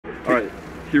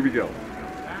Here we go.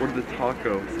 What did the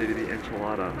taco say to the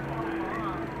enchilada?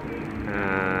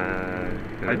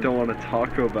 I don't want to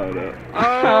talk about it.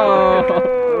 Oh!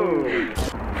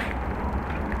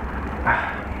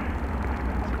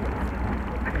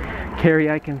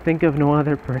 Kerry, I can think of no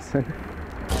other person.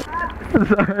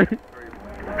 Sorry.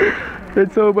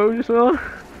 It's so emotional.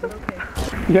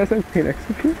 You guys have Kleenex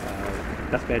with you?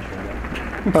 That's bad.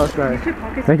 Oh, sorry.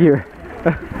 Thank you.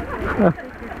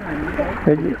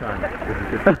 Thank you.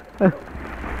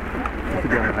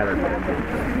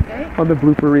 On the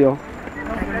blooper reel.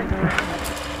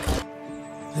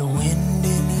 The wind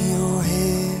in your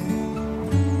hair,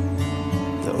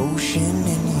 the ocean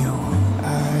in your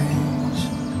eyes,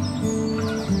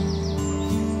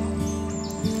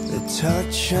 the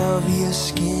touch of your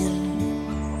skin.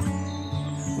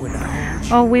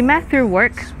 Oh, we met through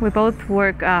work. We both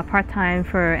work part-time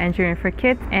for engineering for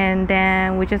kids, and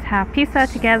then we just have pizza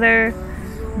together,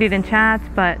 didn't chat,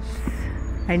 but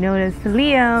I noticed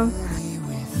Liam.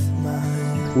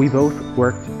 We both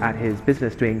worked at his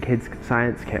business doing kids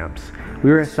science camps. We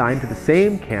were assigned to the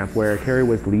same camp where Kerry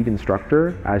was lead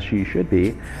instructor, as she should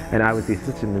be, and I was the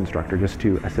assistant instructor just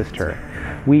to assist her.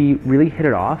 We really hit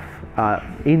it off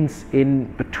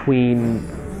in between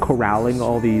corralling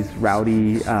all these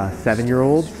rowdy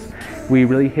 7-year-olds. We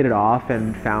really hit it off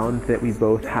and found that we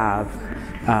both have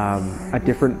a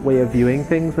different way of viewing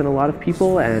things than a lot of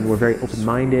people, and we're very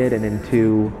open-minded and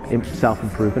into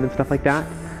self-improvement and stuff like that.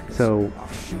 So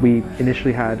we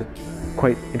initially had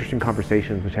quite interesting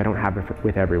conversations, which I don't have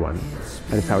with everyone.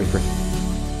 And it's how we first.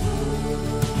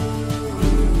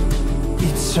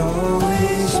 It's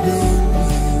always been.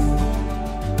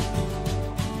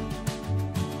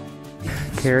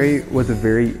 Kerry was a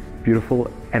very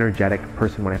beautiful, energetic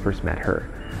person when I first met her,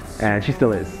 and she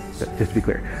still is, just to be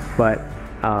clear. But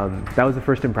that was the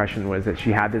first impression, was that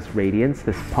she had this radiance,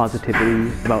 this positivity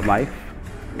about life,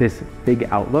 this big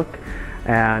outlook.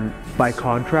 And by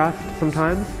contrast,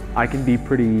 sometimes I can be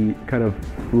pretty kind of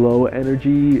low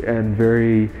energy and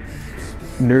very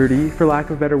nerdy, for lack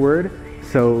of a better word.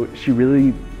 So she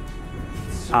really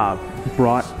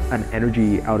brought an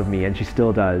energy out of me, and she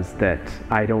still does, that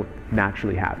I don't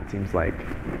naturally have, it seems like.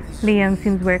 Liam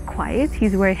seems very quiet.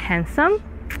 He's very handsome.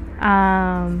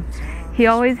 He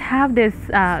always have this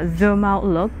zoom out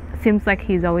look. Seems like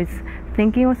he's always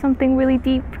thinking of something really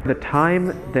deep. The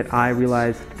time that I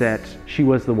realized that she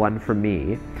was the one for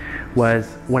me was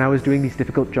when I was doing these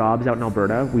difficult jobs out in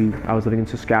Alberta. I was living in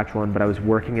Saskatchewan, but I was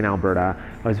working in Alberta.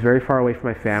 I was very far away from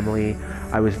my family.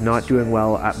 I was not doing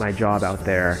well at my job out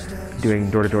there, doing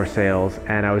door-to-door sales,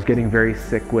 and I was getting very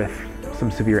sick with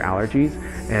some severe allergies.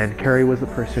 And Kerry was the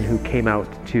person who came out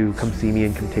to come see me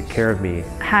and come take care of me.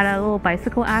 Had a little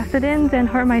bicycle accident and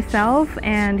hurt myself,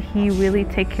 and he really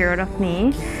take care of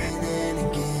me.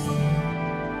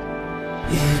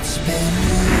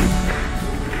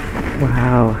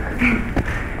 Wow,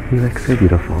 you look so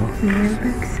beautiful. You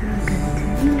look so good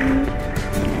too.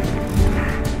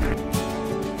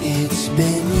 It's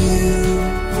been you.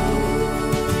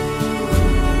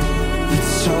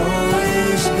 It's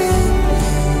always been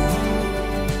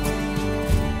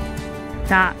you.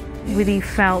 That really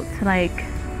felt like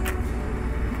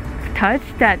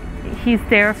touched, that he's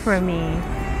there for me,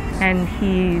 and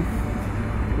he's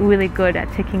really good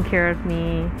at taking care of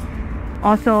me.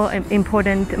 Also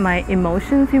important, my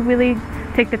emotions, he really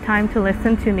take the time to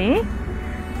listen to me.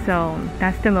 So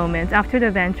that's the moment. After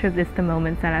the van trip, is the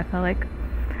moment that I felt like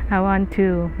I want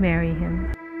to marry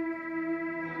him.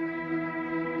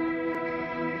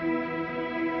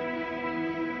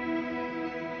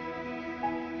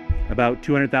 About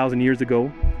 200,000 years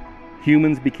ago,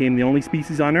 humans became the only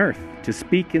species on Earth to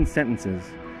speak in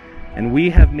sentences, and we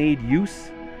have made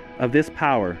use of this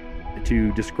power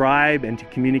to describe and to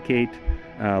communicate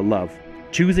love.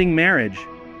 Choosing marriage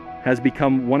has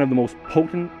become one of the most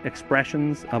potent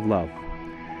expressions of love.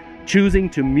 Choosing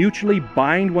to mutually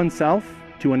bind oneself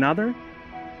to another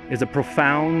is a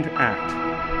profound act.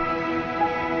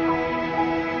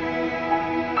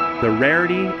 The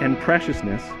rarity and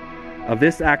preciousness of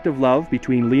this act of love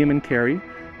between Liam and Kerry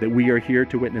that we are here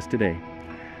to witness today.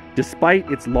 Despite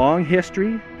its long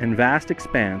history and vast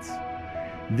expanse,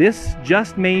 this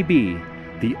just may be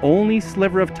the only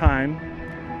sliver of time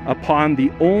upon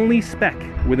the only speck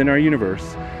within our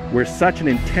universe where such an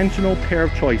intentional pair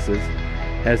of choices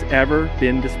has ever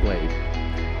been displayed.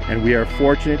 And we are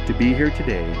fortunate to be here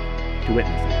today to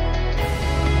witness it.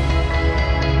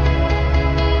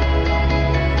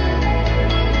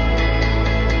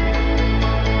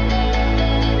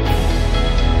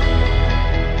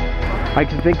 I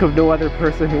can think of no other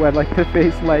person who I'd like to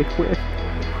face life with.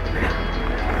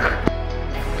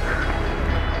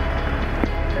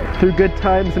 Through good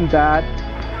times and bad,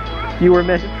 you were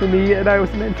meant for me and I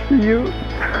was meant for you.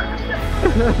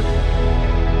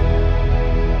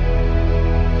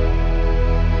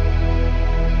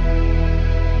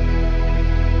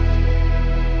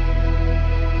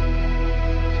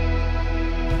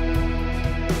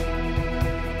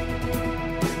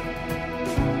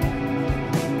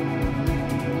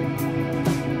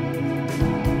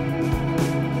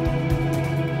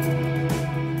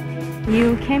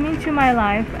 You came into my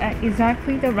life at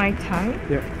exactly the right time.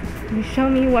 Yeah. You show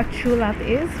me what true love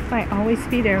is by always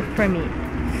be there for me.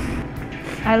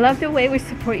 I love the way we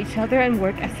support each other and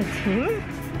work as a team.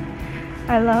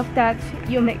 I love that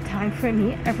you make time for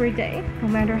me every day, no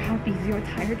matter how busy or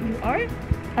tired you are.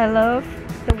 I love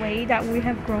the way that we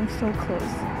have grown so close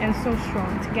and so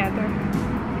strong together.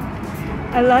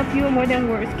 I love you more than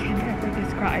words can ever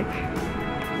describe.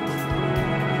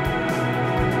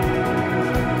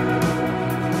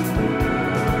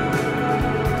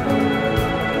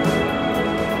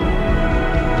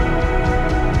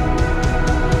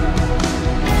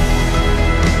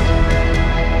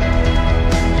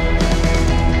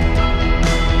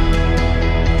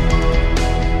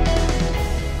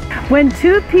 When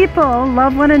two people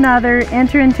love one another,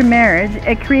 enter into marriage,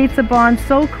 it creates a bond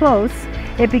so close,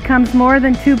 it becomes more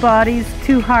than two bodies,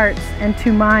 two hearts, and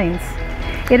two minds.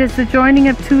 It is the joining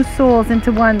of two souls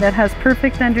into one that has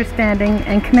perfect understanding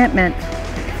and commitment.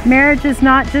 Marriage is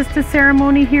not just a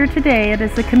ceremony here today, it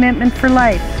is a commitment for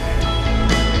life.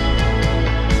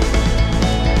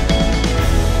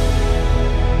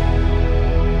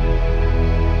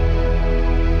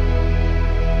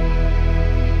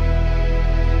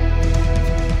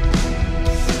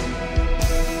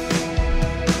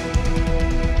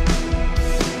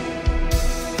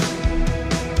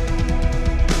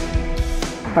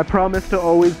 I promise to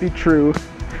always be true,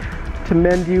 to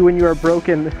mend you when you are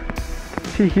broken,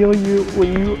 to heal you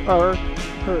when you are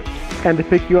hurt, and to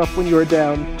pick you up when you are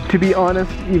down, to be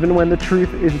honest even when the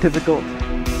truth is difficult.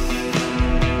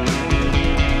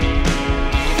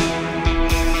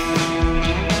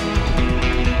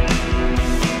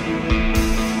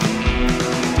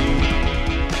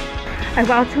 I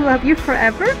vow to love you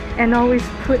forever and always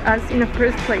put us in the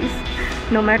first place,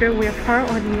 no matter we're far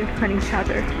or near from each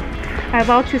other. I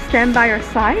vow to stand by your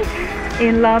side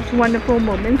in love's wonderful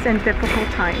moments and difficult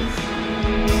times.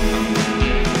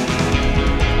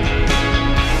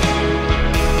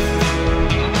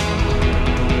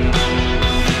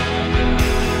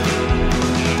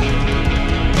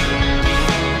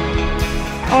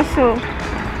 Also,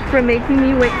 for making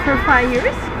me wait for 5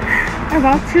 years, I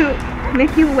vow to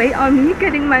make you wait on me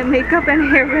getting my makeup and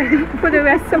hair ready for the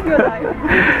rest of your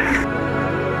life.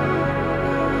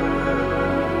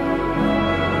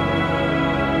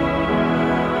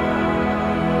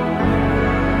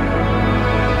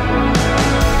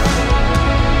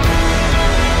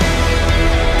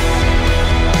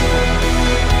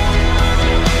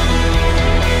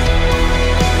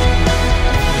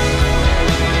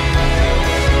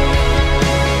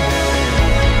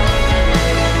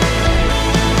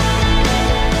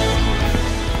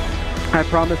 I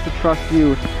promise to trust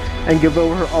you and give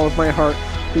over all of my heart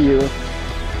to you,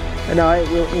 and I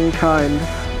will in kind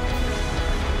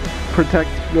protect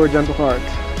your gentle heart.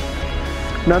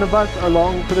 None of us are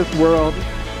long for this world,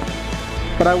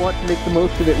 but I want to make the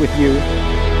most of it with you.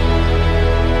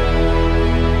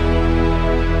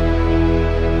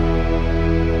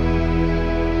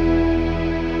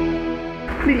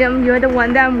 Liam, you're the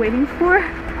one that I'm waiting for,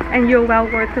 and you're well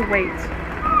worth the wait.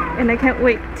 And I can't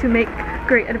wait to make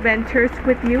great adventures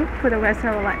with you for the rest of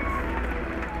our life.